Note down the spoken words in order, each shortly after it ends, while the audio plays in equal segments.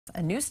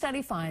A new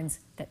study finds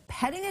that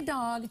petting a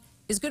dog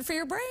is good for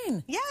your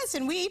brain. Yes,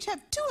 and we each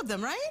have 2 of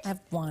them, right? I have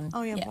 1.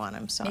 Oh, you have 1.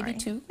 I'm sorry. Maybe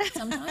 2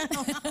 sometime.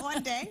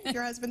 One day.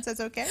 Your husband says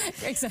okay.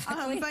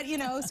 Exactly. But, you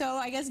know, so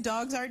I guess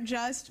dogs aren't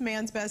just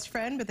man's best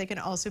friend, but they can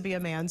also be a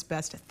man's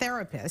best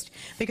therapist,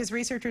 because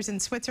researchers in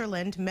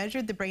Switzerland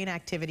measured the brain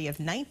activity of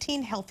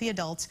 19 healthy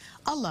adults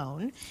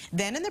alone,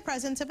 then in the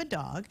presence of a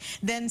dog,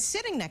 then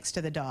sitting next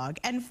to the dog,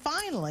 and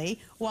finally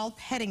while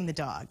petting the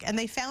dog. And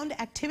they found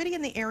activity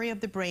in the area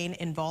of the brain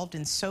involved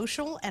in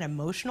social and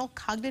emotional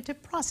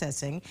cognitive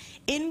processing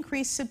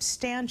increased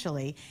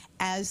substantially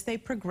as they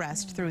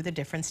progressed through the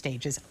different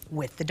stages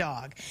with the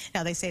dog.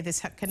 Now, they say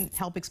this can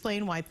help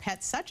explain why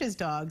pets such as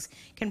dogs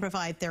can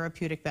provide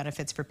therapeutic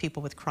benefits for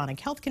people with chronic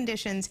health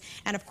conditions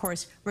and, of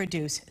course,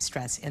 reduce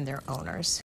stress in their owners.